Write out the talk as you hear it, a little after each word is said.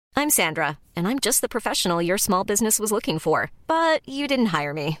I'm Sandra, and I'm just the professional your small business was looking for. But you didn't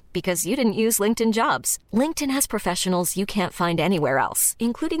hire me because you didn't use LinkedIn Jobs. LinkedIn has professionals you can't find anywhere else,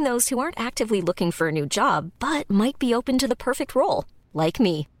 including those who aren't actively looking for a new job, but might be open to the perfect role, like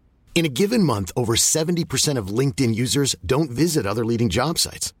me. In a given month, over 70% of LinkedIn users don't visit other leading job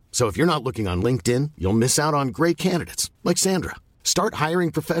sites. So if you're not looking on LinkedIn, you'll miss out on great candidates like Sandra. Start hiring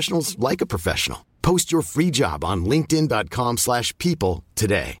professionals like a professional. Post your free job on linkedin.com/people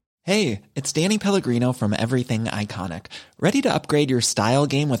today. Hey, it's Danny Pellegrino from Everything Iconic. Ready to upgrade your style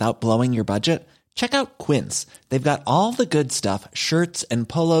game without blowing your budget? Check out Quince. They've got all the good stuff, shirts and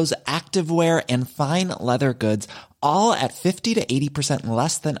polos, activewear, and fine leather goods, all at 50 to 80%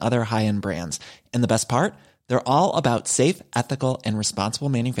 less than other high-end brands. And the best part? They're all about safe, ethical, and responsible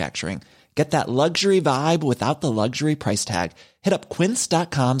manufacturing. Get that luxury vibe without the luxury price tag. Hit up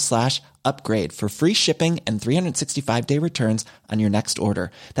quince.com/upgrade for free shipping and 365-day returns on your next order.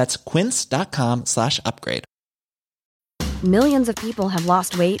 That's quince.com/upgrade. Millions of people have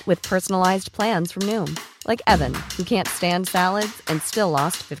lost weight with personalized plans from Noom. Like Evan, who can't stand salads and still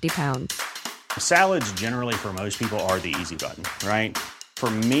lost 50 pounds. Salads generally for most people are the easy button, right? For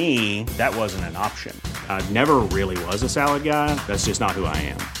me, that wasn't an option. I never really was a salad guy. That's just not who I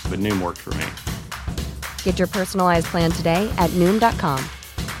am. But Noom worked for me. Get your personalized plan today at Noom.com.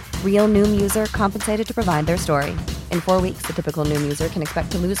 Real Noom user compensated to provide their story. In 4 weeks, the typical Noom user can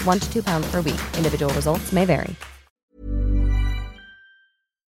expect to lose 1 to 2 pounds per week. Individual results may vary.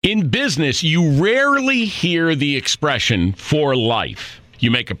 In business, you rarely hear the expression "for life." You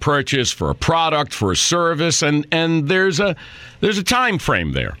make a purchase for a product, for a service, and there's a time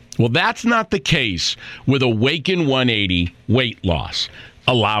frame there. Well, that's not the case with Awaken 180 weight loss.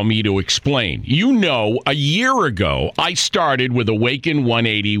 Allow me to explain. You know, a year ago, I started with Awaken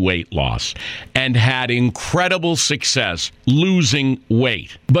 180 weight loss and had incredible success losing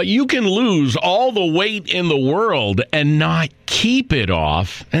weight. But you can lose all the weight in the world and not keep it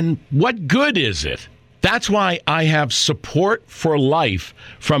off. And what good is it? That's why I have support for life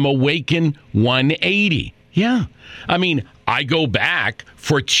from Awaken 180. Yeah. I mean, I go back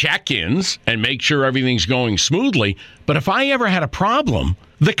for check-ins and make sure everything's going smoothly. But if I ever had a problem,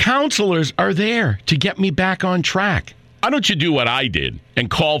 the counselors are there to get me back on track. Why don't you do what I did and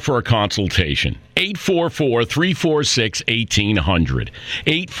call for a consultation? 844-346-1800.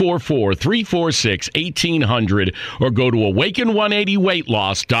 844-346-1800 or go to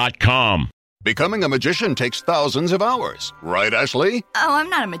awaken180weightloss.com. Becoming a magician takes thousands of hours. Right, Ashley? Oh, I'm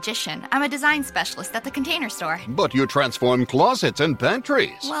not a magician. I'm a design specialist at the Container Store. But you transform closets and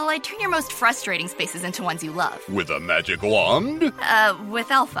pantries. Well, I turn your most frustrating spaces into ones you love. With a magic wand? With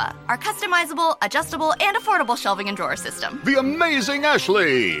Alpha, our customizable, adjustable, and affordable shelving and drawer system. The amazing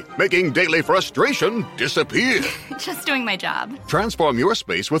Ashley! Making daily frustration disappear. Just doing my job. Transform your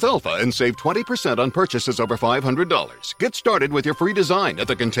space with Alpha and save 20% on purchases over $500. Get started with your free design at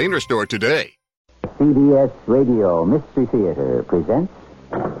the Container Store today. CBS Radio Mystery Theater presents...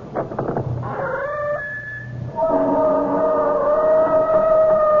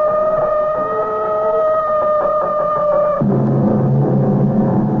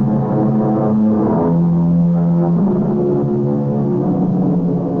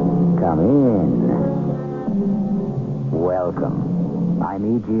 Come in. Welcome.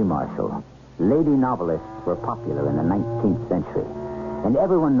 I'm E.G. Marshall. Lady novelists were popular in the 19th century. And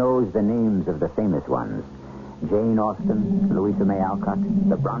everyone knows the names of the famous ones. Jane Austen, Louisa May Alcott,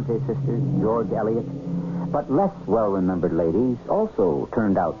 the Bronte sisters, George Eliot. But less well-remembered ladies also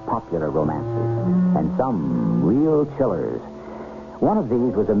turned out popular romances. And some real chillers. One of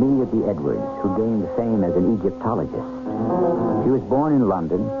these was Amelia B. Edwards, who gained fame as an Egyptologist. She was born in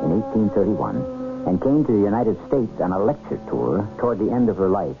London in 1831 and came to the United States on a lecture tour toward the end of her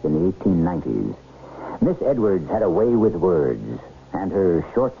life in the 1890s. Miss Edwards had a way with words. And her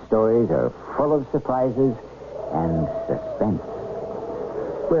short stories are full of surprises and suspense.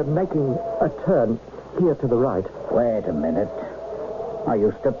 We're making a turn here to the right. Wait a minute. I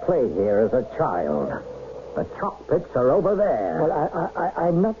used to play here as a child. The chalk pits are over there. Well,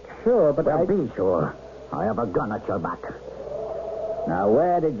 I'm not sure, but well, be sure. I have a gun at your back. Now,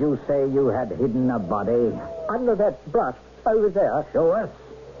 where did you say you had hidden a body? Under that brush over there. Show us.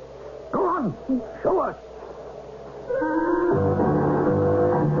 Go on. Show us.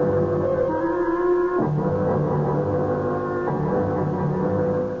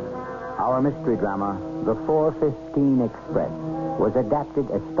 Our mystery drama, The 4:15 Express, was adapted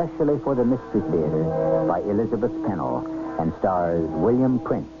especially for the Mystery Theater by Elizabeth Pennell and stars William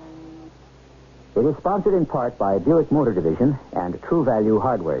Prince. It is sponsored in part by Buick Motor Division and True Value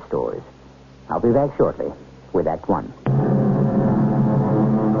Hardware Stores. I'll be back shortly with Act One.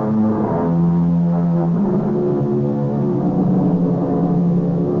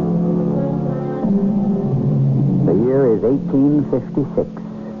 1856,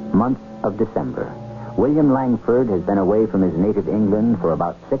 month of December. William Langford has been away from his native England for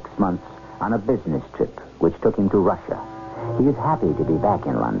about 6 months on a business trip, which took him to Russia. He is happy to be back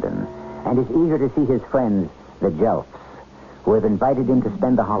in London and is eager to see his friends, the Jelfs, who have invited him to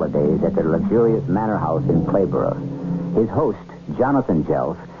spend the holidays at their luxurious manor house in Clayborough. His host, Jonathan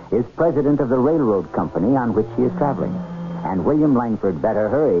Jelf, is president of the railroad company on which he is traveling. And William Langford better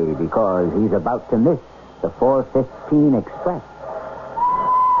hurry because he's about to miss the 4:15 express.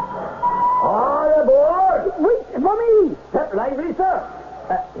 All aboard! Wait for me! Lively, sir.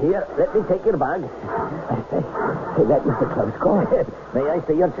 Here, let me take your bag. Say, that was the club's call. May I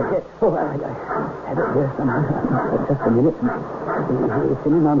see your ticket? Oh, I have it here somehow. Just a minute. It's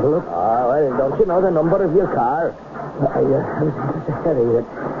in an envelope. Oh, well, don't you know the number of your car? I was in such a hurry that...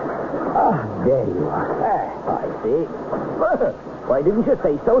 there you are. I see. Well, why didn't you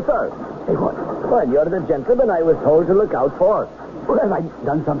say so, sir? Say what? Well, you're the gentleman I was told to look out for. Well, have I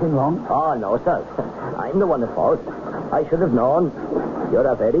done something wrong? Oh, no, sir. I'm the one at fault. I should have known. You're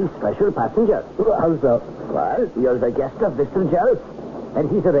a very special passenger. How so? Well, you're the guest of Mr. Jelf, and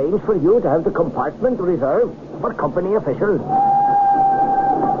he's arranged for you to have the compartment reserved for company officials.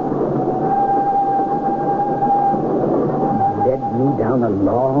 He led me down a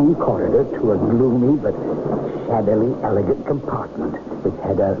long corridor to a gloomy but shabbily elegant compartment, which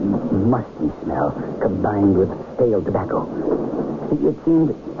had a musty smell combined with stale tobacco. See, it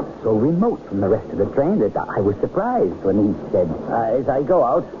seemed so remote from the rest of the train that I was surprised when he said, as I go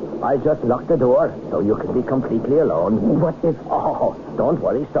out, I'll just lock the door so you can be completely alone. What if... Oh, don't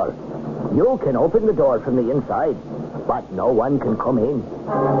worry, sir. You can open the door from the inside, but no one can come in.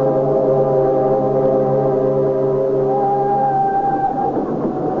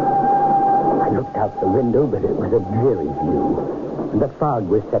 I looked out the window, but it was a dreary view. The fog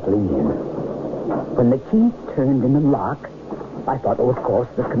was settling in. When the key turned in the lock, I thought, of course,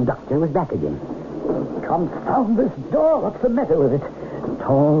 the conductor was back again. Confound this door. What's the matter with it? A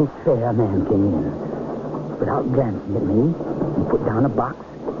tall, fair man came in. Without glancing at me, he put down a box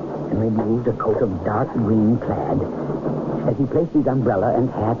and removed a coat of dark green plaid. As he placed his umbrella and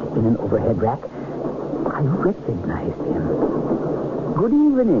hat in an overhead rack, I recognized him. Good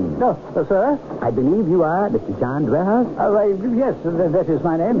evening. No, sir? I believe you are Mr. John Dwerhouse? Yes, that is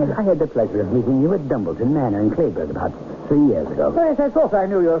my name. I had the pleasure of meeting you at Dumbleton Manor in Clayburgh about 3 years ago. Yes, I thought I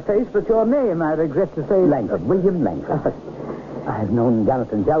knew your face, but your name, I regret to say... Langford, William Langford. I've known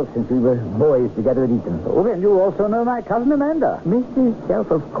Jonathan Jelf since we were boys together at Eton. Oh, then you also know my cousin Amanda. Mrs.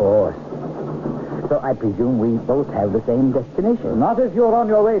 Jelf, of course. So I presume we both have the same destination. Not if you're on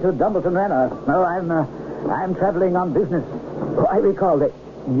your way to Dumbleton Manor. No, I'm traveling on business. Oh, I recall that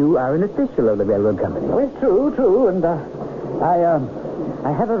you are an official of the railroad company. Oh, it's true, and I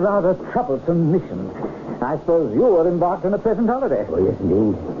have a rather troublesome mission. I suppose you are embarked on a pleasant holiday. Oh, yes,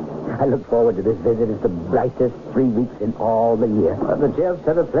 indeed. I look forward to this visit as the brightest 3 weeks in all the year. The Jelfs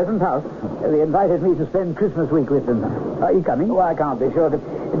have a pleasant house. They invited me to spend Christmas week with them. Are you coming? Oh, I can't be sure.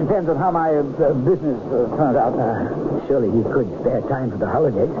 It depends on how my business turns out. Surely you could spare time for the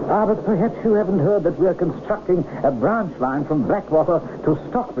holidays. But perhaps you haven't heard that we're constructing a branch line from Blackwater to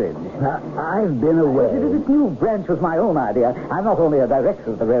Stockbridge. I've been away. This new branch was my own idea. I'm not only a director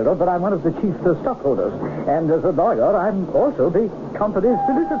of the railroad, but I'm one of the chief stockholders. And as a lawyer, I'm also the company's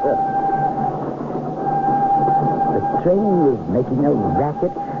solicitor. The train was making a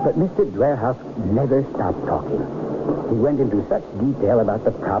racket, but Mr. Dwerhouse never stopped talking. He went into such detail about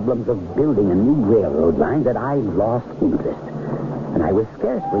the problems of building a new railroad line that I lost interest. And I was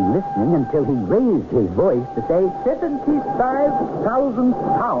scarcely listening until he raised his voice to say,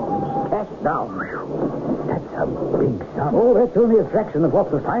 £75,000 cash down. That's a big sum. Oh, that's only a fraction of what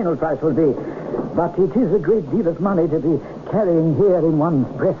the final price will be. But it is a great deal of money to be carrying here in one's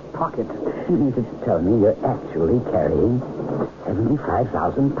breast pocket. You mean to tell me you're actually carrying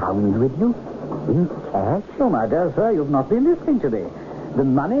 £75,000 with you? In cash? Oh, my dear sir, you've not been listening to me. The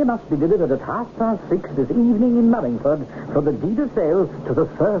money must be delivered at 6:30 this evening in Mullingford for the deed of sale to the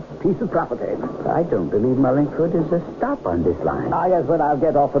first piece of property. I don't believe Mullingford is a stop on this line. Yes, well, I'll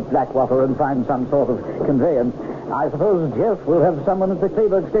get off at Blackwater and find some sort of conveyance. I suppose Jelf will have someone at the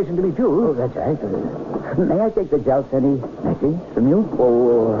Clayburgh station to meet you. Oh, that's right. May I take the Jelf any message from you?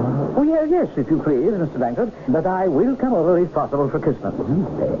 Oh, yes, if you please, Mr. Langford. But I will come over if possible for Christmas.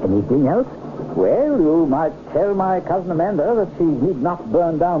 Anything else? Well, you might tell my cousin Amanda that she need not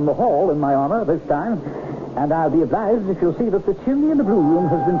burn down the hall in my honor this time. And I'll be obliged if you'll see that the chimney in the blue room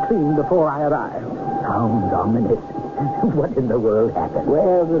has been cleaned before I arrive. Sounds ominous. What in the world happened?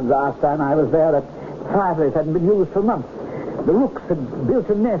 Well, the last time I was there, that fireplace hadn't been used for months. The rooks had built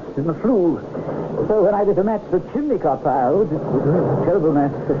a nest in the flue. So when I lit a match, the chimney caught fire. Oh, it was a terrible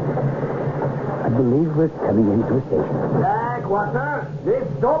mess. I believe we're coming into a station. Blackwater! This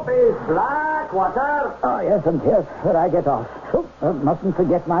stop is Blackwater! Oh, yes, and here's where I get off. Mustn't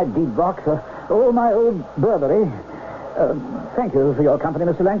forget my deed box. My old Burberry. Thank you for your company,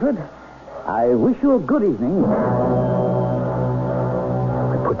 Mr. Langford. I wish you a good evening.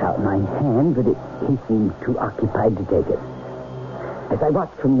 I put out my hand, but he seemed too occupied to take it. As I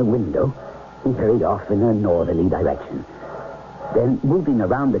watched from the window, he hurried off in a northerly direction. Then, moving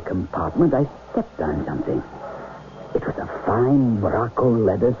around the compartment, I stepped on something. It was a fine Morocco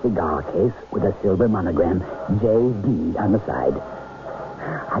leather cigar case with a silver monogram, J.D. on the side.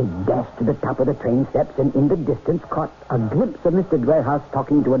 I dashed to the top of the train steps and in the distance caught a glimpse of Mr. Dwerhouse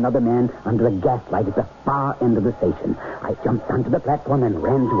talking to another man under a gaslight at the far end of the station. I jumped onto the platform and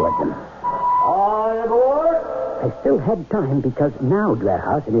ran toward them. All aboard! I still had time because now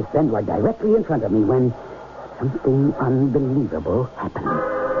Dwerhouse and his friend were directly in front of me when something unbelievable happened.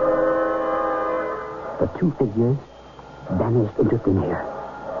 The two figures vanished into thin air.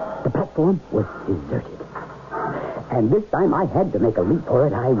 The platform was deserted. And this time I had to make a leap for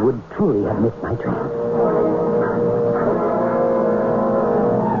it. I would truly have missed my train.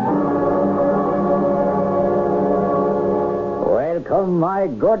 Welcome, my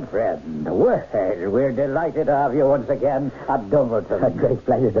good friend. Well, we're delighted to have you once again at Dumbledon. A great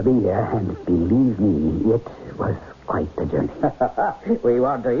pleasure to be here, and believe me, it was quite a journey. We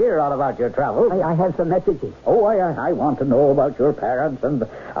want to hear all about your travels. I have some messages. Oh, I want to know about your parents and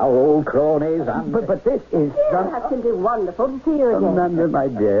our old cronies and... But this is... It's simply wonderful to see you again. None, my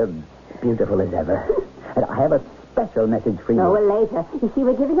dear. Beautiful as ever. And I have a special message for you. No, well, later. You see,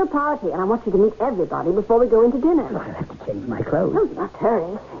 we're giving a party, and I want you to meet everybody before we go into dinner. I'll have to change my clothes. No, you must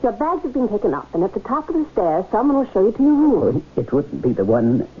hurry. Your bags have been taken up, and at the top of the stairs, someone will show you to your room. Oh, it wouldn't be the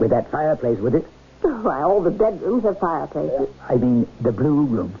one with that fireplace, would it? Why, all the bedrooms have fireplaces. I mean, the blue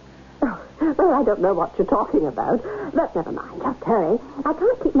room. Oh, well, I don't know what you're talking about. But never mind. Just hurry. I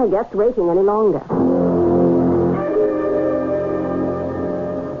can't keep my guests waiting any longer.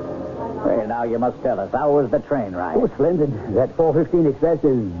 Well, now you must tell us, how was the train ride? Oh, splendid. That 4:15 Express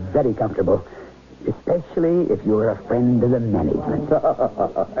is very comfortable. Especially if you're a friend of the management.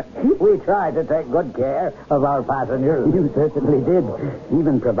 We tried to take good care of our passengers. You certainly did.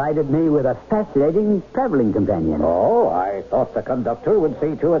 Even provided me with a fascinating traveling companion. Oh, I thought the conductor would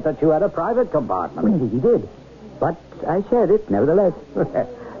see to it that you had a private compartment. Well, he did. But I shared it, nevertheless.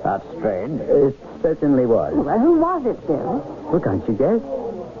 That's strange. It certainly was. Well, who was it, Bill? Well, can't you guess?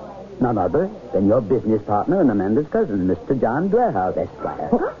 None other than your business partner and Amanda's cousin, Mr. John Dwerhouse,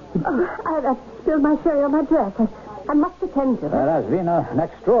 Esquire. I've spilled my sherry on my dress. I must attend to it. There has been an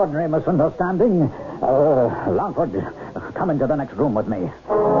extraordinary misunderstanding. Langford, come into the next room with me.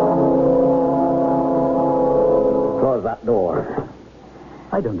 Close that door.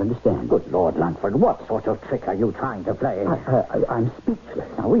 I don't understand. Good Lord, Langford, what sort of trick are you trying to play? I'm speechless.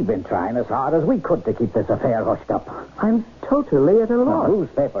 Now, we've been trying as hard as we could to keep this affair hushed up. I'm totally at a loss. The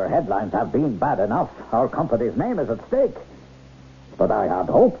newspaper headlines have been bad enough. Our company's name is at stake. But I had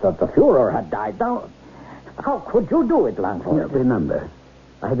hoped that the Fuhrer had died down. How could you do it, Langford? Remember,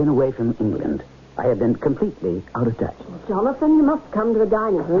 I have been away from England. I have been completely out of touch. Jonathan, you must come to the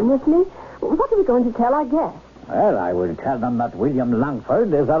dining room with me. What are we going to tell our guests? Well, I will tell them that William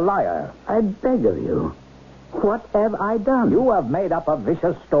Langford is a liar. I beg of you. What have I done? You have made up a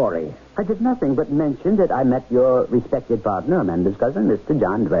vicious story. I did nothing but mention that I met your respected partner, Amanda's cousin, Mr.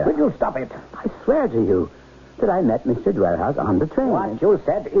 John Dwerhouse. Will you stop it? I swear to you that I met Mr. Dwerhouse on the train. What you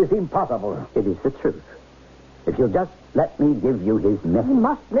said is impossible. It is the truth. If you'll just let me give you his message. You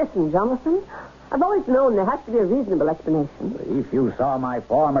must listen, Jonathan. I've always known there has to be a reasonable explanation. If you saw my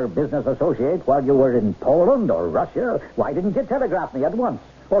former business associate while you were in Poland or Russia, why didn't you telegraph me at once?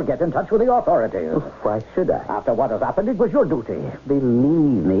 Or get in touch with the authorities? Why should I? After what has happened, it was your duty.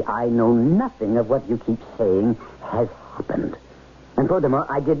 Believe me, I know nothing of what you keep saying has happened. And furthermore,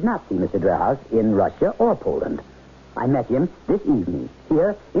 I did not see Mr. Dwerhouse in Russia or Poland. I met him this evening,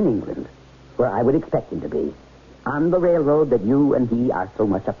 here in England, where I would expect him to be, on the railroad that you and he are so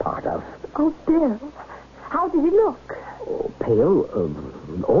much a part of. Oh, Bill, how did he look? Oh, pale,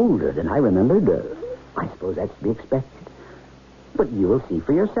 older than I remembered. I suppose that's to be expected. But you will see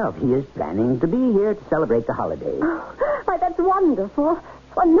for yourself. He is planning to be here to celebrate the holidays. Oh, why, that's wonderful.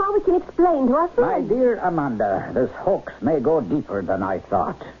 Well, now we can explain to our friends. My dear Amanda, this hoax may go deeper than I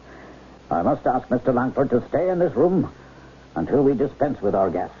thought. I must ask Mr. Langford to stay in this room until we dispense with our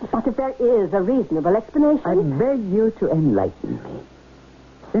guests. But if there is a reasonable explanation... I beg you to enlighten me.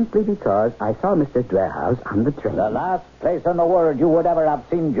 simply because I saw Mr. Dwerhouse on the train. The last place in the world you would ever have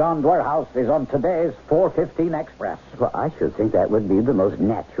seen John Dwerhouse is on today's 4:15 Express. Well, I should think that would be the most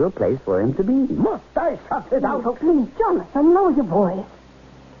natural place for him to be. Must I shut it out? Oh, please, Jonathan, lower your voice.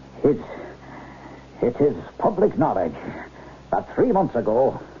 It is public knowledge that 3 months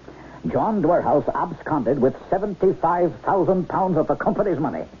ago, John Dwerhouse absconded with £75,000 of the company's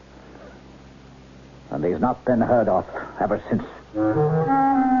money. And he's not been heard of ever since.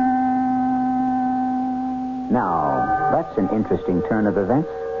 Now, that's an interesting turn of events.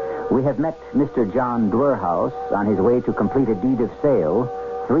 We have met Mr. John Dwerhouse on his way to complete a deed of sale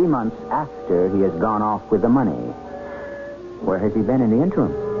 3 months after he has gone off with the money. Where has he been in the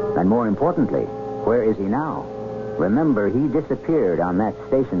interim? And more importantly, where is he now? Remember, he disappeared on that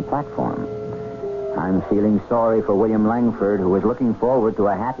station platform. I'm feeling sorry for William Langford, who was looking forward to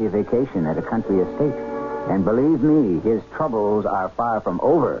a happy vacation at a country estate. And believe me, his troubles are far from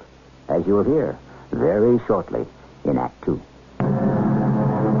over, as you'll hear very shortly in Act 2.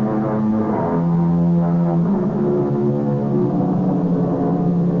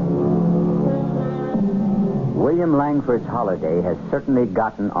 William Langford's holiday has certainly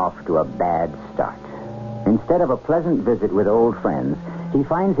gotten off to a bad start. Instead of a pleasant visit with old friends, he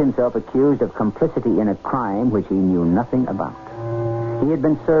finds himself accused of complicity in a crime which he knew nothing about. He had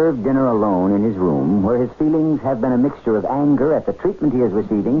been served dinner alone in his room, where his feelings have been a mixture of anger at the treatment he is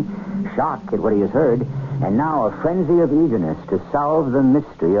receiving, shock at what he has heard, and now a frenzy of eagerness to solve the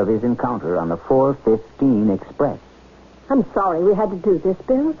mystery of his encounter on the 4:15 Express. I'm sorry we had to do this,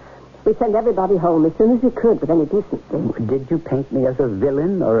 Bill. We sent everybody home as soon as we could with any decency. Did you paint me as a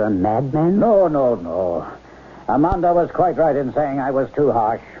villain or a madman? No. Amanda was quite right in saying I was too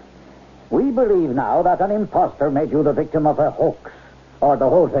harsh. We believe now that an imposter made you the victim of a hoax. Or the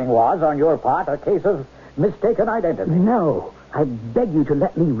whole thing was, on your part, a case of mistaken identity. No. I beg you to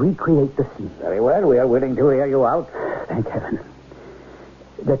let me recreate the scene. Very well. We are willing to hear you out. Thank heaven.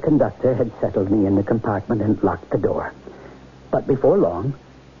 The conductor had settled me in the compartment and locked the door. But before long,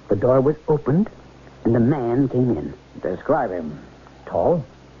 the door was opened, and a man came in. Describe him. Tall,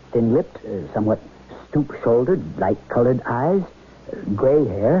 thin-lipped, somewhat stoop-shouldered, light-colored eyes, gray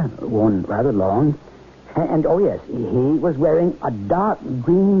hair, worn rather long. And, oh yes, he was wearing a dark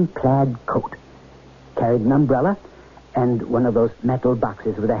green plaid coat, carried an umbrella, and one of those metal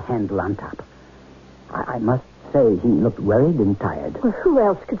boxes with a handle on top. I must say he looked worried and tired. Well, who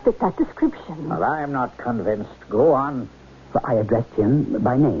else could fit that description? Well, I'm not convinced. Go on. Well, I addressed him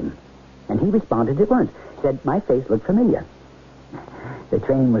by name, and he responded at once, said my face looked familiar. The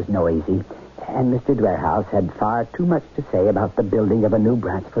train was noisy, and Mr. Dwerhouse had far too much to say about the building of a new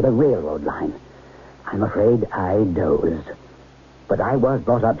branch for the railroad line. I'm afraid I dozed. But I was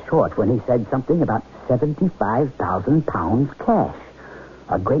brought up short when he said something about £75,000 cash.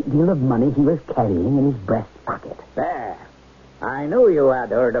 A great deal of money he was carrying in his breast pocket. There. I knew you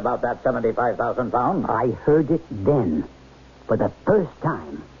had heard about that £75,000. I heard it then, for the first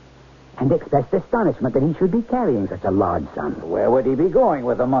time, and expressed astonishment that he should be carrying such a large sum. Where would he be going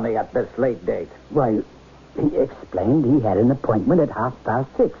with the money at this late date? Why, he explained he had an appointment at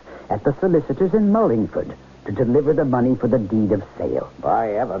 6:30 at the solicitor's in Mullingford to deliver the money for the deed of sale. By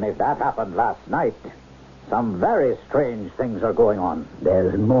heaven, if that happened last night, some very strange things are going on.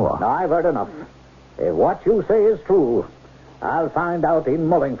 There's more. Now, I've heard enough. If what you say is true, I'll find out in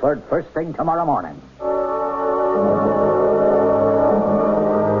Mullingford first thing tomorrow morning.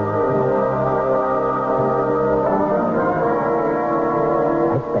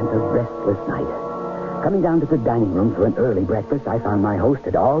 I spent a restless night. Coming down to the dining room for an early breakfast, I found my host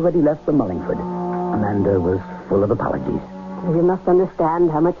had already left for Mullingford. Amanda was full of apologies. You must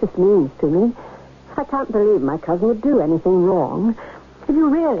understand how much this means to me. I can't believe my cousin would do anything wrong. If you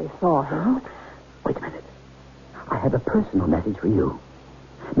really saw him... Wait a minute. I have a personal message for you.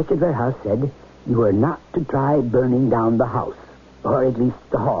 Mr. Dwerhouse said you were not to try burning down the house, or at least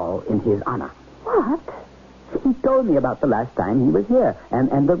the hall, in his honor. What? He told me about the last time he was here,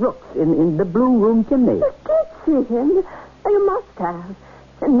 and the rooks in the blue room chimney. You did see him. You must have.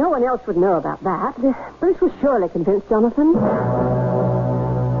 And no one else would know about that. Bruce was surely convinced, Jonathan.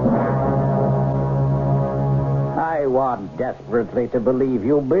 I want desperately to believe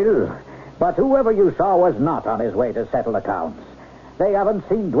you, Bill. But whoever you saw was not on his way to settle accounts. They haven't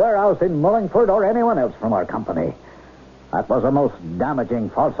seen Dwerhouse in Mullingford or anyone else from our company. That was a most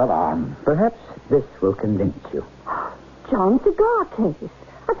damaging false alarm. Perhaps this will convince you. John's cigar case.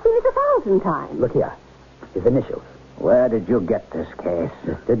 I've seen it 1,000 times. Look here. His initials. Where did you get this case?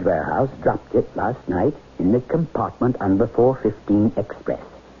 Mr. Dwerhouse dropped it last night in the compartment on the 4:15 Express.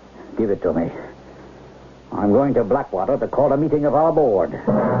 Give it to me. I'm going to Blackwater to call a meeting of our board.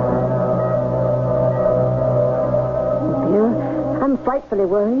 I'm frightfully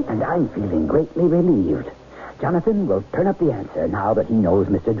worried. And I'm feeling greatly relieved. Jonathan will turn up the answer now that he knows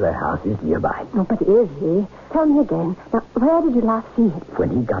Mr. Dwerhouse is nearby. Oh, but is he? Tell me again. Now, where did you last see him? When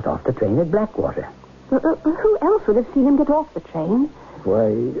he got off the train at Blackwater. Who else would have seen him get off the train?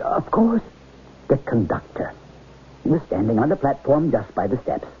 Why, of course, the conductor. He was standing on the platform just by the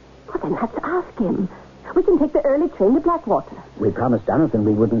steps. Well, then let's ask him. We can take the early train to Blackwater. We promised Jonathan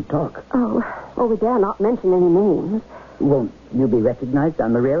we wouldn't talk. Oh, we dare not mention any names. Won't you be recognized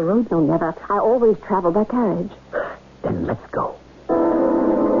on the railroad? No, never. I always travel by carriage. Then let's go.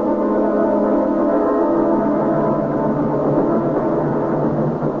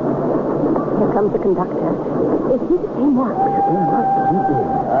 Here comes the conductor. Is he the same one?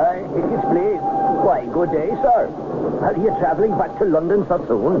 Tickets, please. Why, good day, sir. Are you traveling back to London so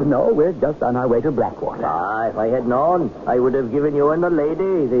soon? No, we're just on our way to Blackwater. If I had known, I would have given you and the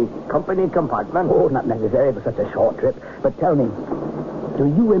lady the company compartment. Oh, not necessary for such a short trip. But tell me, do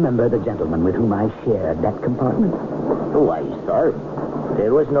you remember the gentleman with whom I shared that compartment? Why, sir,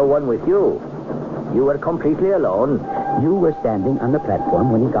 there was no one with you. You were completely alone. You were standing on the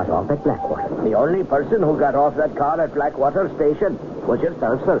platform when he got off at Blackwater. The only person who got off that car at Blackwater Station was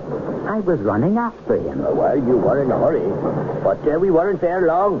yourself, sir. I was running after him. Well, you were in a hurry. But we weren't there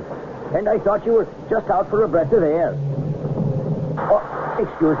long. And I thought you were just out for a breath of air. Oh,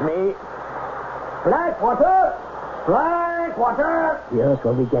 excuse me. Blackwater! Blackwater! Here's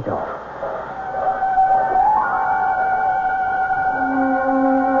where we get off.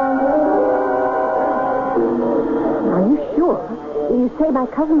 Are you sure? You say my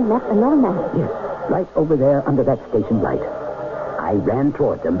cousin met another man? Yes, right over there under that station light. I ran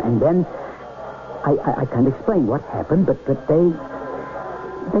toward them, and then I can't explain what happened, but they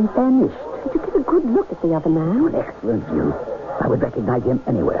vanished. Did you get a good look at the other man? An excellent view. I would recognize him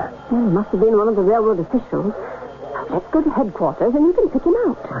anywhere. Well, he must have been one of the railroad officials. Let's go to headquarters, and you can pick him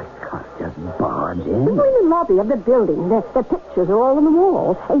out. I can't just barge in. We're in the lobby of the building. Their pictures are all on the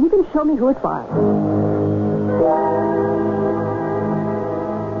wall. You can show me who it was.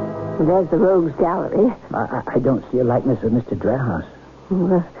 There's the Rogues Gallery. I don't see a likeness of Mr. Dwerhouse.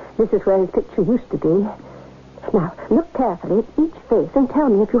 This is where his picture used to be. Now, look carefully at each face and tell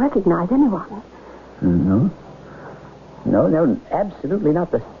me if you recognize anyone. No, absolutely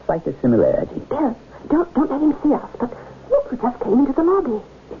not the slightest similarity. Bill, don't let him see us, but look who just came into the lobby.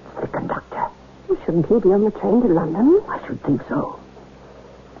 It's the conductor. Well, shouldn't he be on the train to London? I should think so.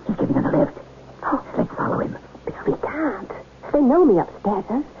 He's getting on the left. Oh, let's follow him. Bill, we can't. They know me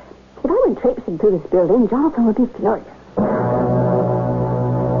upstairs. If I went traipsing through this building, Jonathan would be furious.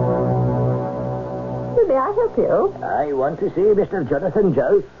 May I help you? I want to see Mr. Jonathan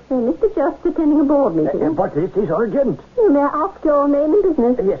Jelf. Mr. Jelf's attending a board meeting. But this is urgent. May I ask your name and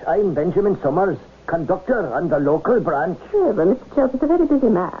business? Yes, I'm Benjamin Summers, conductor on the local branch. Well, Mr. Jelf is a very busy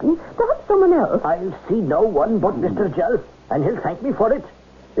man. Perhaps someone else. I'll see no one but Mr. Jelf, and he'll thank me for it.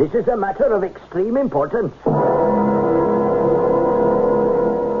 This is a matter of extreme importance.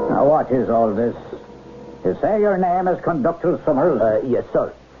 Now, what is all this? You say your name is Conductor Summers? Yes,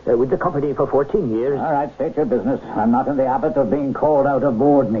 sir. With the company for 14 years. All right, state your business. I'm not in the habit of being called out of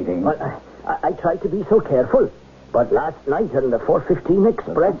board meetings. I try to be so careful. But last night on the 4:15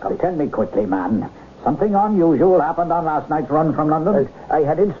 Express... Come, tell me quickly, man. Something unusual happened on last night's run from London? I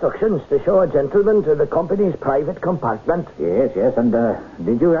had instructions to show a gentleman to the company's private compartment. Yes, and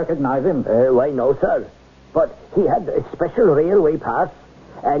did you recognize him? Why, no, sir. But he had a special railway pass,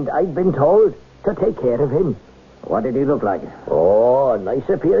 and I'd been told to take care of him. What did he look like? Oh, a nice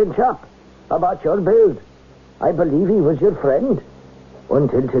appearing chap. About your build. I believe he was your friend.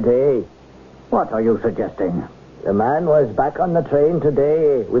 Until today. What are you suggesting? The man was back on the train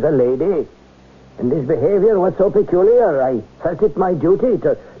today with a lady. And his behavior was so peculiar, I felt it my duty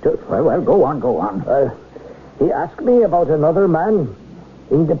to... Well, go on. He asked me about another man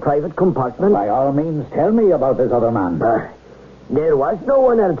in the private compartment. By all means, tell me about this other man. There was no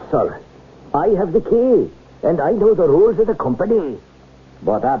one else, sir. I have the key. And I know the rules of the company.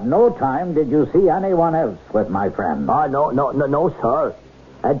 But at no time did you see anyone else with my friend? No, sir.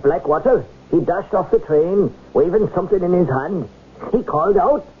 At Blackwater, he dashed off the train, waving something in his hand. He called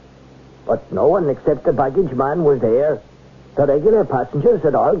out. But no one except the baggage man was there. The regular passengers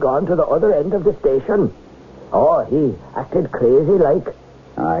had all gone to the other end of the station. Oh, he acted crazy like.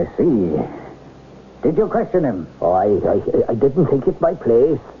 I see. Did you question him? Oh, I didn't think it my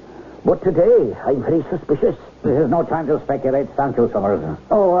place. But today, I'm very suspicious. This is no time to speculate, thank you, Summers.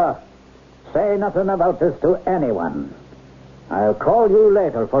 Say nothing about this to anyone. I'll call you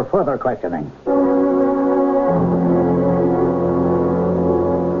later for further questioning.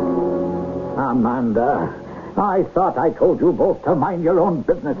 Amanda, I thought I told you both to mind your own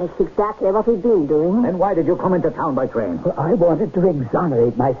business. That's exactly what we've been doing. Then why did you come into town by train? Well, I wanted to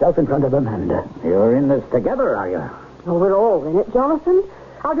exonerate myself in front of Amanda. You're in this together, are you? Oh, we're all in it, Jonathan.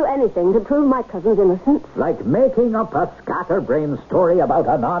 I'll do anything to prove my cousin's innocence. Like making up a scatterbrain story about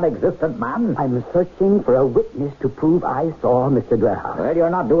a non-existent man? I'm searching for a witness to prove I saw Mr. Dwerhouse. Well, you're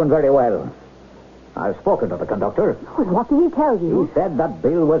not doing very well. I've spoken to the conductor. Well, what did he tell you? He said that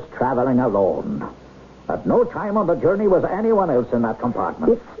Bill was traveling alone. At no time on the journey was anyone else in that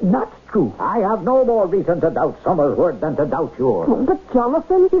compartment. It's not true. I have no more reason to doubt Summers' word than to doubt yours. Oh, but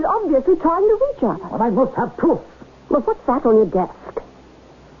Jonathan, he's obviously trying to reach us. Well, I must have proof. Well, what's that on your desk?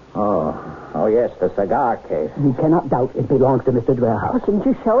 Oh, yes, the cigar case. You cannot doubt it belongs to Mr. Dwerhouse. Well, shouldn't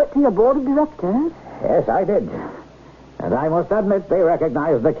you show it to your board of directors? Yes, I did. And I must admit they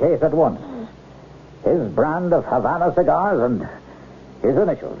recognized the case at once. His brand of Havana cigars and his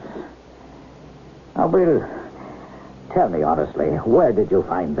initials. Now, Bill, tell me honestly, where did you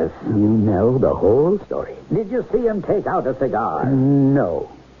find this? You know the whole story. Did you see him take out a cigar? No.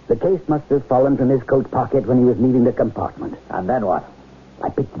 The case must have fallen from his coat pocket when he was leaving the compartment. And then what? I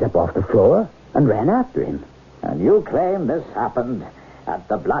picked it up off the floor and ran after him. And you claim this happened at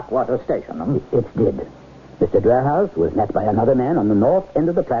the Blackwater station, huh? It did. Mr. Dwerhouse was met by another man on the north end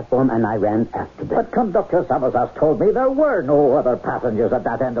of the platform, and I ran after them. But Conductor Summers has told me there were no other passengers at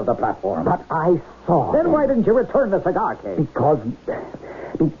that end of the platform. But I saw them. Then why didn't you return the cigar case? Because...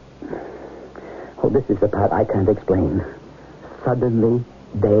 Oh, this is the part I can't explain. Suddenly,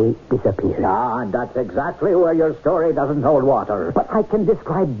 they disappeared. Ah, and that's exactly where your story doesn't hold water. But I can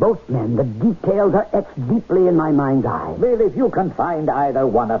describe both men. The details are etched deeply in my mind's eye. Well, if you can find either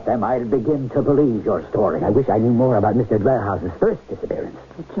one of them, I'll begin to believe your story. I wish I knew more about Mr. Dwerhouse's first disappearance.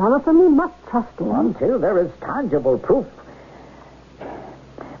 But Jonathan, we must trust him. Until there is tangible proof.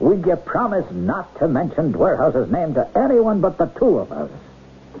 Will you promise not to mention Dwerhouse's name to anyone but the two of us?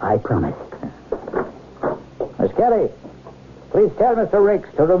 I promise. Miss Kelly, please tell Mr. Rakes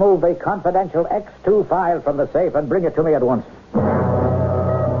to remove the confidential X2 file from the safe and bring it to me at once.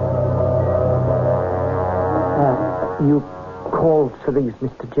 You called for these,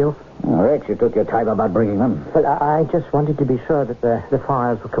 Mr. Jill? Rakes, you took your time about bringing them. But I just wanted to be sure that the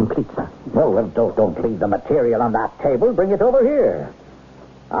files were complete, sir. Well, don't leave the material on that table. Bring it over here.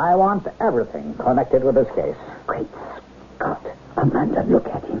 I want everything connected with this case. Great Scott. Amanda, look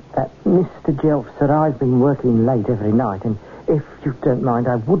at him. Mr. Jelf said I've been working late every night, and if you don't mind,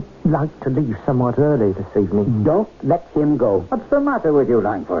 I would like to leave somewhat early this evening. Don't let him go. What's the matter with you,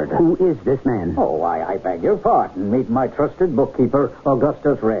 Langford? Who is this man? Oh, I beg your pardon. Meet my trusted bookkeeper,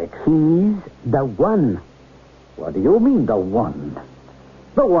 Augustus Rakes. He's the one. What do you mean, the one?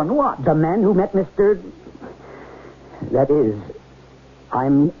 The one what? The man who met Mr... That is,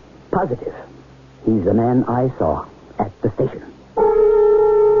 I'm positive. He's the man I saw at the station.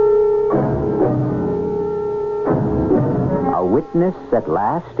 A witness at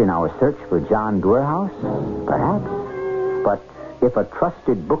last in our search for John Dwerhouse? Perhaps. But if a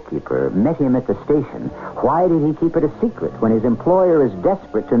trusted bookkeeper met him at the station, why did he keep it a secret when his employer is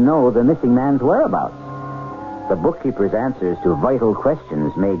desperate to know the missing man's whereabouts? The bookkeeper's answers to vital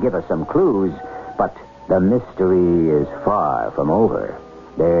questions may give us some clues, but the mystery is far from over.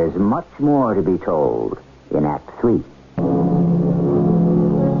 There's much more to be told in Act 3.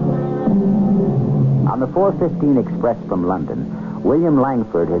 On the 4:15 express from London, William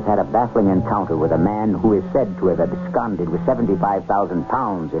Langford has had a baffling encounter with a man who is said to have absconded with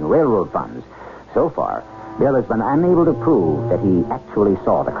 £75,000 in railroad funds. So far, Bill has been unable to prove that he actually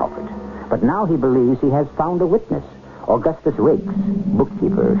saw the culprit. But now he believes he has found a witness. Augustus Rakes,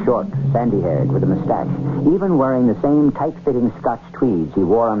 bookkeeper, short, sandy-haired, with a mustache, even wearing the same tight-fitting Scotch tweeds he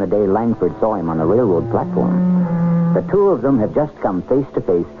wore on the day Langford saw him on the railroad platform. The two of them have just come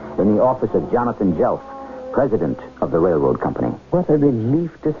face-to-face in the office of Jonathan Jelf, president of the railroad company. What a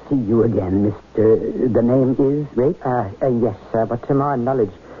relief to see you again, Mr... The name is Rakes? Yes, sir, but to my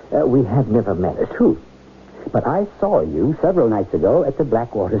knowledge, we have never met. True. But I saw you several nights ago at the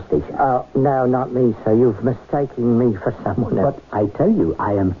Blackwater station. No, not me, sir. You've mistaken me for someone else. But I tell you,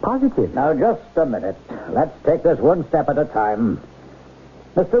 I am positive. Now, just a minute. Let's take this one step at a time.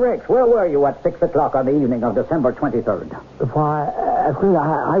 Mr. Rakes, where were you at 6 o'clock on the evening of December 23rd? Why,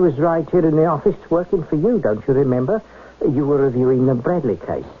 I was right here in the office working for you, don't you remember? You were reviewing the Bradley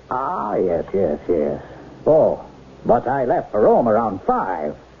case. Ah, yes. Oh, but I left for Rome around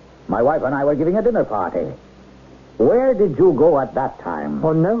 5. My wife and I were giving a dinner party. Where did you go at that time?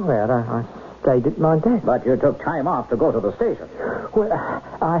 Oh, nowhere. I stayed at my desk. But you took time off to go to the station. Well,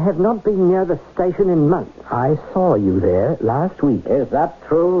 I have not been near the station in months. I saw you there last week. Is that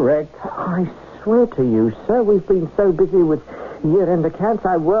true, Rick? I swear to you, sir, we've been so busy with year-end accounts,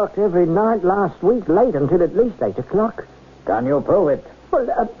 I worked every night last week, late until at least 8 o'clock. Can you prove it? Well,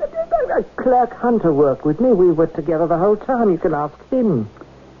 Clerk Hunter worked with me. We were together the whole time. You can ask him.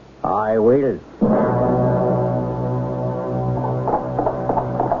 I will.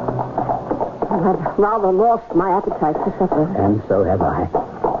 I've rather lost my appetite for supper. And so have I.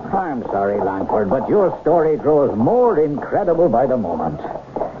 I'm sorry, Langford, but your story grows more incredible by the moment.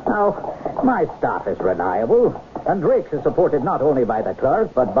 Now, my staff is reliable, and Drake's is supported not only by the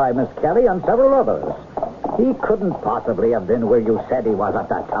clerk, but by Miss Kelly and several others. He couldn't possibly have been where you said he was at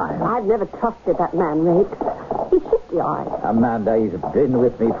that time. I've never trusted that man, Rakes. He's shifty-eyed. Amanda, he's been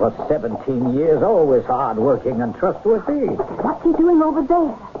with me for 17 years, always hard-working and trustworthy. What's he doing over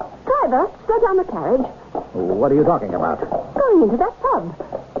there? Driver, slow down the carriage. What are you talking about? Going into that pub.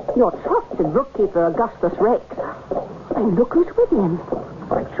 Your trusted bookkeeper, Augustus Rakes. And look who's with him.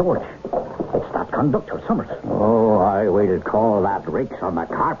 By George. It's that conductor, Summers. Oh, I will call that Rakes on the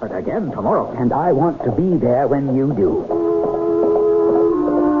carpet again tomorrow. And I want to be there when you do.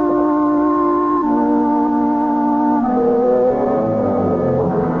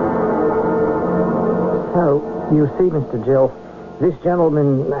 So, you see, Mr. Jill, this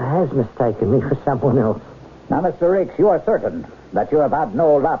gentleman has mistaken me for someone else. Now, Mr. Rakes, you are certain that you have had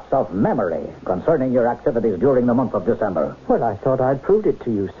no lapse of memory concerning your activities during the month of December? Well, I thought I'd proved it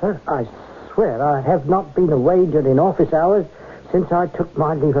to you, sir. I swear I have not been away during office hours since I took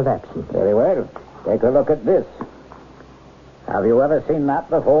my leave of absence. Very well. Take a look at this. Have you ever seen that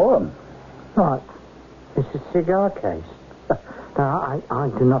before? Right. It's a cigar case. Now, I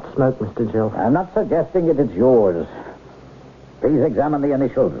do not smoke, Mr. Jill. I'm not suggesting it is yours. Please examine the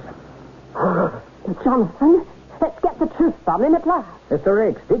initials. Jonathan, let's get the truth from him at last. Mr.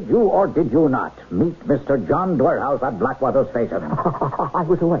 Rakes, did you or did you not meet Mr. John Dwerhouse at Blackwater Station? I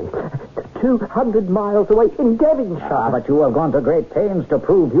was away. 200 miles away in Devonshire. But you have gone to great pains to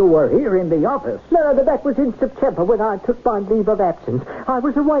prove you were here in the office. No, that was in September when I took my leave of absence. I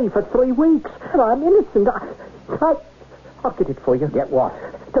was away for 3 weeks. I'm innocent. I'll get it for you. Get what?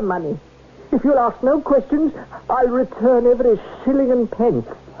 The money. If you'll ask no questions, I'll return every shilling and pence.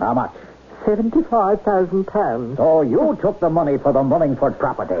 How much? £75,000. So you took the money for the Mullingford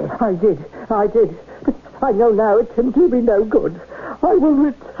property? I did. But I know now it can do me no good. I will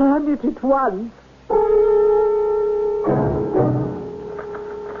return it at once.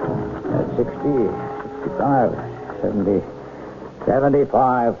 60, 65, 70,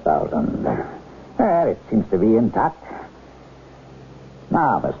 75,000. Well, it seems to be intact.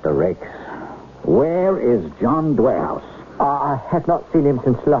 Now, Mr. Rakes, where is John Dwerhouse? I have not seen him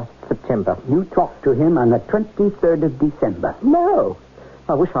since last September. You talked to him on the 23rd of December. No.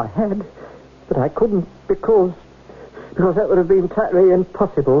 I wish I had, but I couldn't because that would have been totally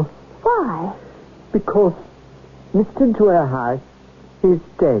impossible. Why? Because Mr. Dwerhouse is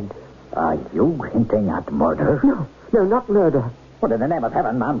dead. Are you hinting at murder? No, not murder. Well, in the name of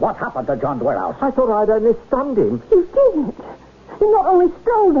heaven, man, what happened to John Dwerhouse? I thought I'd only stunned him. You didn't. You not only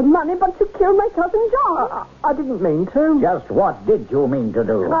stole the money, but you killed my cousin John. I didn't mean to. Just what did you mean to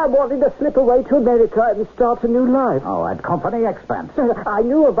do? I wanted to slip away to America and start a new life. Oh, at company expense. I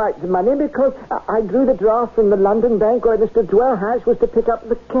knew about the money because I drew the draft from the London bank where Mr. Dwerhouse was to pick up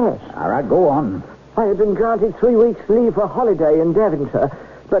the cash. All right, go on. I had been granted 3 weeks' leave for holiday in Devonshire,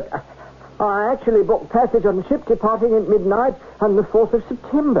 but I actually booked passage on a ship departing at midnight on the 4th of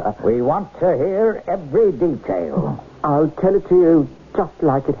September. We want to hear every detail. I'll tell it to you just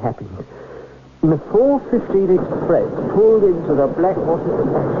like it happened. The 4:15 express pulled into the Blackwater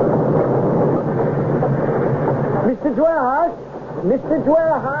station. Mr. Dwerhouse! Mr.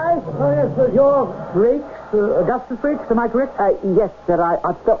 Dwerhouse! Oh, yes, sir. You're Rakes, Augustus Rakes, am I correct? Yes, sir.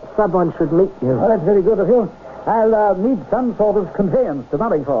 I thought someone should meet you. Oh, that's very good of you. I'll need some sort of conveyance to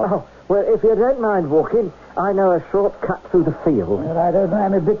Mullingford. Oh, well, if you don't mind walking, I know a shortcut through the field. Well, I don't know.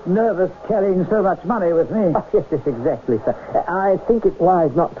 I'm a bit nervous carrying so much money with me. Oh, yes, exactly, sir. I think it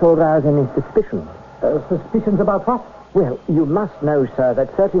wise not to arouse any suspicion. Suspicions about what? Well, you must know, sir,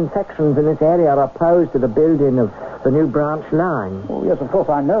 that certain sections in this area are opposed to the building of the new branch line. Oh, yes, of course,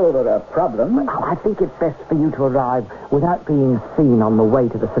 I know there are problems. I think it's best for you to arrive without being seen on the way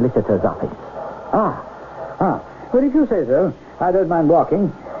to the solicitor's office. Well, if you say so, I don't mind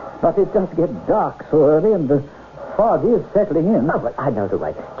walking. But it does get dark so early, and the fog is settling in. Oh, but I know the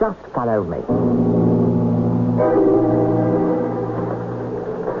way. Just follow me.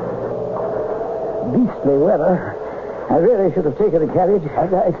 Beastly weather. I really should have taken the carriage.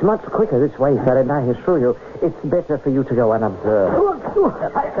 It's much quicker this way, sir, and I assure you, it's better for you to go unobserved.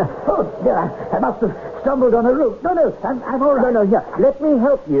 I must have stumbled on a root. No, I'm all right. No, here, let me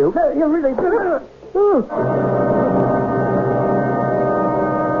help you. No, you really...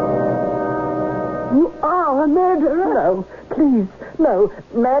 You are a murderer. No, please, no.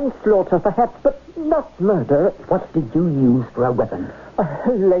 Manslaughter, perhaps, but not murder. What did you use for a weapon?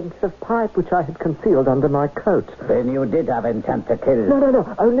 A length of pipe which I had concealed under my coat. Then you did have intent to kill.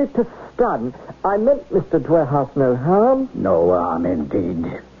 No, only to stun. I meant Mr. Dwerhouse no harm. No harm,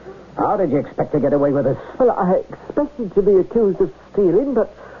 indeed. How did you expect to get away with this? Well, I expected to be accused of stealing,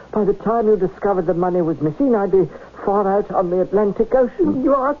 but by the time you discovered the money was missing, I'd be far out on the Atlantic Ocean.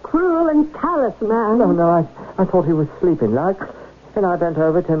 You are a cruel and callous man. No, I thought he was sleeping, like, and I bent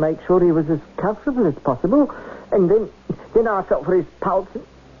over to make sure he was as comfortable as possible, and then I felt for his pulse.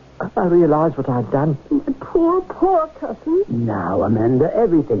 I realized what I'd done. Poor cousin. Now, Amanda,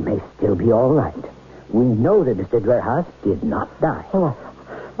 everything may still be all right. We know that Mr. Dwerhouse did not die. Oh,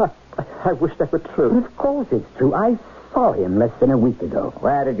 I wish that were true. But of course it's true. I saw him less than a week ago.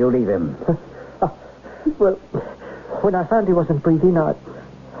 Where did you leave him? Well, when I found he wasn't breathing, I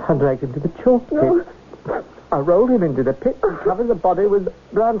dragged him to the chalk pit. I rolled him into the pit and covered the body with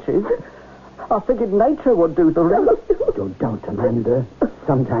branches. I figured nature would do the rest. Don't, Amanda.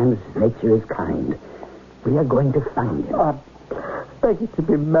 Sometimes nature is kind. We are going to find him. I beg you to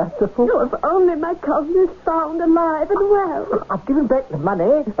be merciful. Oh, if only my cousin is found alive and well. I've given back the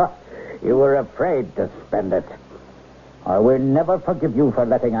money. You were afraid to spend it. I will never forgive you for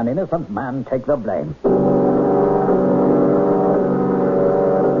letting an innocent man take the blame.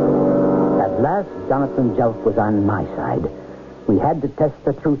 At last, Jonathan Jelf was on my side. We had to test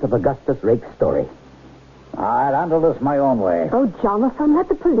the truth of Augustus Rake's story. I'll handle this my own way. Oh, Jonathan, let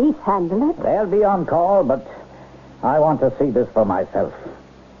the police handle it. They'll be on call, but I want to see this for myself.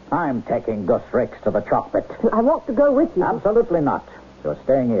 I'm taking Gus Rakes to the chalk pit. I want to go with you. Absolutely not. You're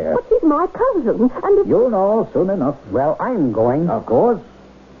staying here. But he's my cousin, and if... You'll know soon enough. Well, I'm going. Of course.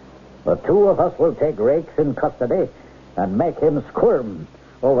 The two of us will take Rakes in custody and make him squirm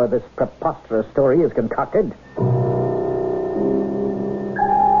over this preposterous story he's concocted.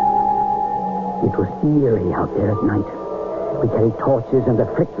 It was eerie out there at night. We carried torches, and the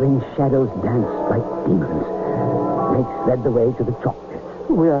flickering shadows danced like demons. Rakes led the way to the chalk pit.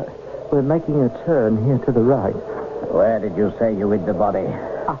 We're making a turn here to the right. Where did you say you hid the body?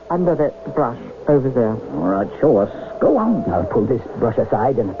 Under that brush over there. All right, show us. Go on. I'll pull this brush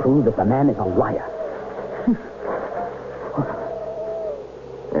aside and prove that the man is a liar.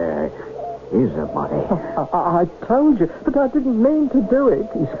 There is a body. I told you, but I didn't mean to do it.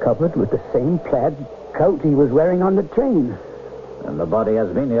 He's covered with the same plaid coat he was wearing on the train. And the body has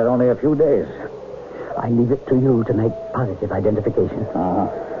been here only a few days. I leave it to you to make positive identification.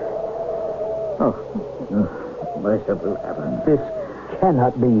 Merciful heaven. This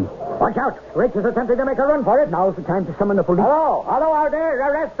cannot be. Watch out! Rakes is attempting to make a run for it. Now's the time to summon the police. Hello out there.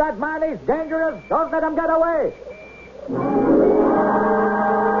 Arrest that man. He's dangerous. Don't let him get away.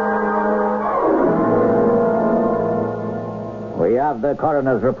 We have the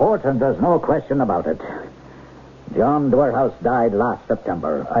coroner's report, and there's no question about it. John Dwerhouse died last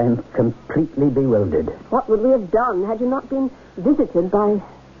September. I am completely bewildered. What would we have done had you not been visited by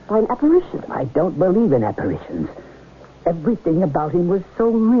an apparition? I don't believe in apparitions. Everything about him was so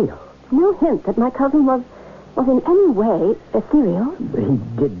real. No hint that my cousin was in any way ethereal. He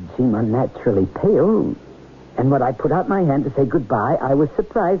did seem unnaturally pale. And when I put out my hand to say goodbye, I was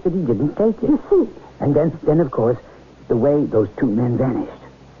surprised that he didn't take it. You see? And then, of course, the way those two men vanished.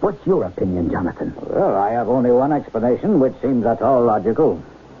 What's your opinion, Jonathan? Well, I have only one explanation, which seems at all logical.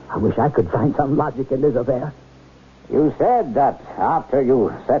 I wish I could find some logic in this affair. You said that after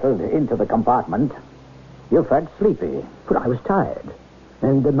you settled into the compartment, you felt sleepy. But I was tired.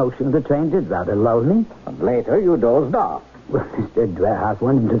 And the motion of the train did rather lull me. And later you dozed off. Well, Mr. Dwerhouse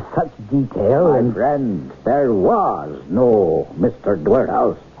went into such detail. My friend, there was no Mr.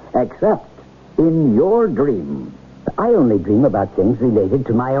 Dwerhouse, except in your dream. I only dream about things related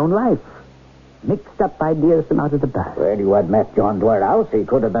to my own life. Mixed up ideas from out of the past. Well, you had met John Dwerhouse. He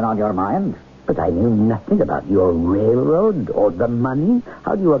could have been on your mind. But I knew nothing about your railroad or the money.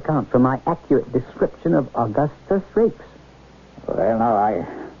 How do you account for my accurate description of Augustus Rakes? Well, now,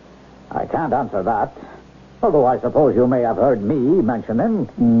 I can't answer that. Although I suppose you may have heard me mention him.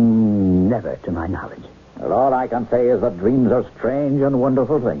 Never, to my knowledge. Well, all I can say is that dreams are strange and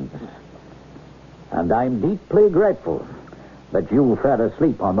wonderful things. And I'm deeply grateful that you fell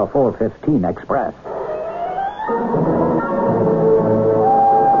asleep on the 4:15 Express.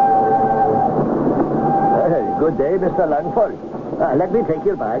 Good day, Mr. Langford. Let me take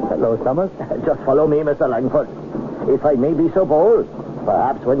your bag. Hello, Summers. Just follow me, Mr. Langford. If I may be so bold,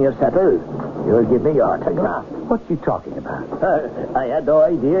 perhaps when you're settled, you'll give me your autograph. What are you talking about? I had no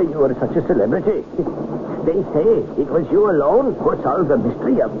idea you were such a celebrity. They say it was you alone who solved the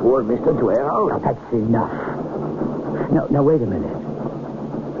mystery of poor Mr. Dwarehouse. That's enough. No, wait a minute.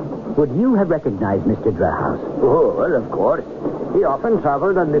 Would you have recognized Mr. Dwarehouse? Oh, well, of course. He often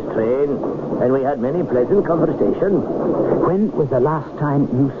traveled on this train, and we had many pleasant conversations. When was the last time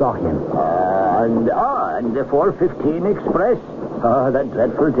you saw him? And the 4:15 Express. That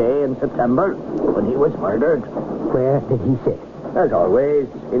dreadful day in September when he was murdered. Where did he sit? As always,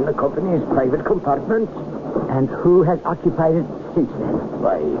 in the company's private compartment. And who has occupied it since then?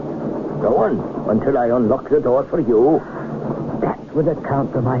 Why, no one, until I unlocked the door for you. That would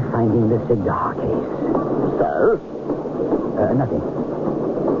account for my finding the cigar case. Sir? Nothing.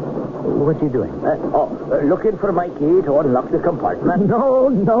 What are you doing? Looking for my key to unlock the compartment. No.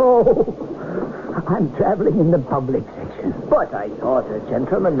 I'm traveling in the public section. But I thought a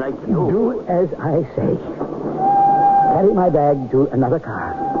gentleman like you... Do as I say. Carry my bag to another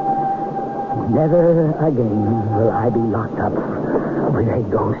car. Never again will I be locked up with a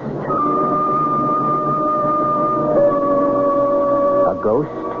ghost. A ghost?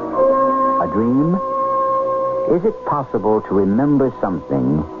 A dream? Is it possible to remember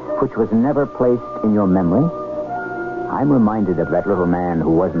something which was never placed in your memory? I'm reminded of that little man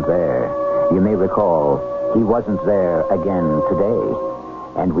who wasn't there. You may recall, he wasn't there again today,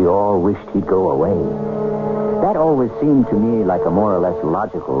 and we all wished he'd go away. That always seemed to me like a more or less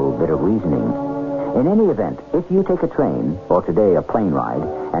logical bit of reasoning. In any event, if you take a train, or today a plane ride,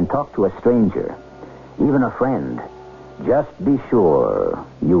 and talk to a stranger, even a friend, just be sure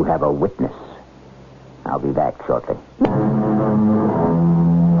you have a witness. I'll be back shortly.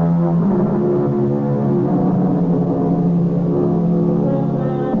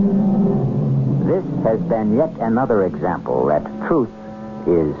 This has been yet another example that truth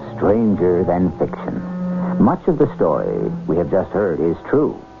is stranger than fiction. Much of the story we have just heard is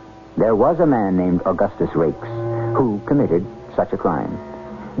true. There was a man named Augustus Rakes who committed such a crime.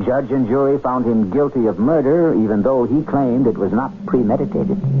 Judge and jury found him guilty of murder, even though he claimed it was not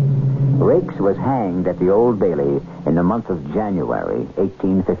premeditated. Rakes was hanged at the Old Bailey in the month of January,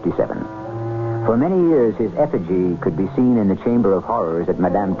 1857. For many years, his effigy could be seen in the Chamber of Horrors at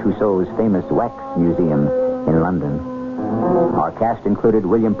Madame Tussauds famous wax museum in London. Our cast included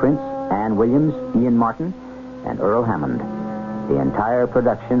William Prince, Anne Williams, Ian Martin, and Earl Hammond. The entire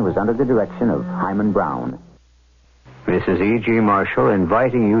production was under the direction of Hyman Brown. This is E.G. Marshall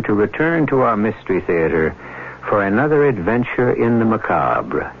inviting you to return to our Mystery Theater for another adventure in the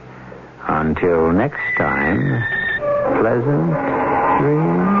macabre. Until next time, pleasant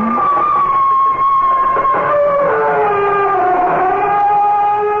dreams.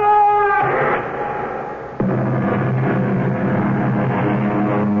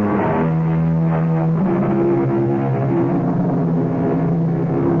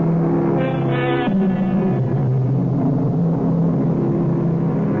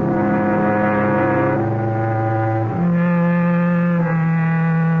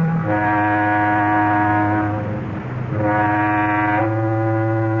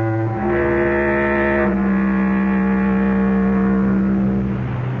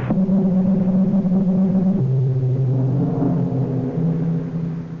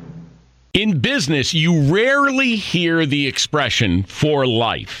 In business, you rarely hear the expression for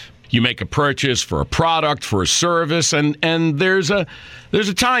life. You make a purchase for a product, for a service, and there's a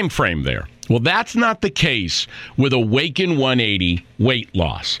time frame there. Well, that's not the case with Awaken 180 weight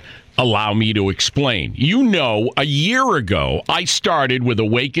loss. Allow me to explain. You know, a year ago, I started with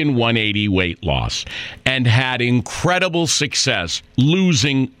Awaken 180 weight loss and had incredible success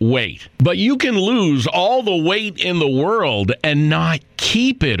losing weight. But you can lose all the weight in the world and not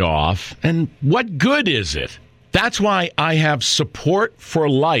keep it off. And what good is it? That's why I have support for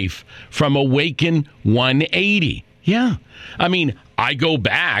life from Awaken 180. Yeah. I mean, I go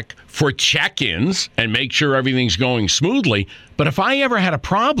back for check-ins and make sure everything's going smoothly. But if I ever had a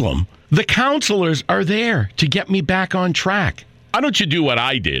problem, the counselors are there to get me back on track. Why don't you do what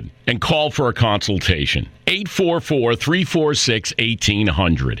I did and call for a consultation?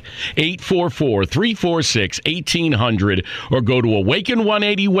 844-346-1800. 844-346-1800 or go to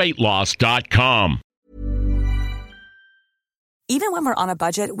awaken180weightloss.com. Even when we're on a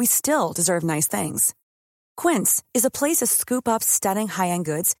budget, we still deserve nice things. Quince is a place to scoop up stunning high-end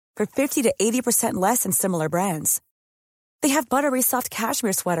goods for 50 to 80% less than similar brands. They have buttery soft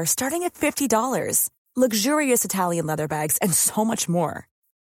cashmere sweaters starting at $50, luxurious Italian leather bags, and so much more.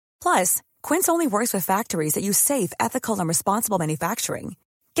 Plus, Quince only works with factories that use safe, ethical, and responsible manufacturing.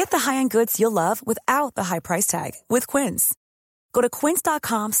 Get the high-end goods you'll love without the high price tag with Quince. Go to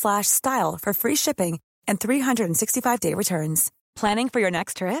quince.com/style for free shipping and 365-day returns. Planning for your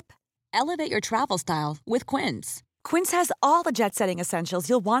next trip? Elevate your travel style with Quince. Quince has all the jet-setting essentials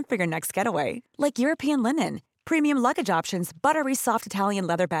you'll want for your next getaway, like European linen, premium luggage options, buttery soft Italian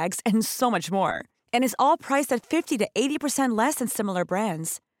leather bags, and so much more. And is all priced at 50 to 80% less than similar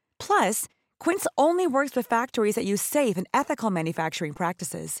brands. Plus, Quince only works with factories that use safe and ethical manufacturing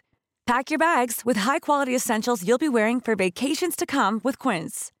practices. Pack your bags with high-quality essentials you'll be wearing for vacations to come with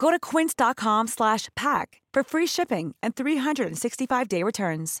Quince. Go to quince.com/pack for free shipping and 365-day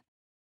returns.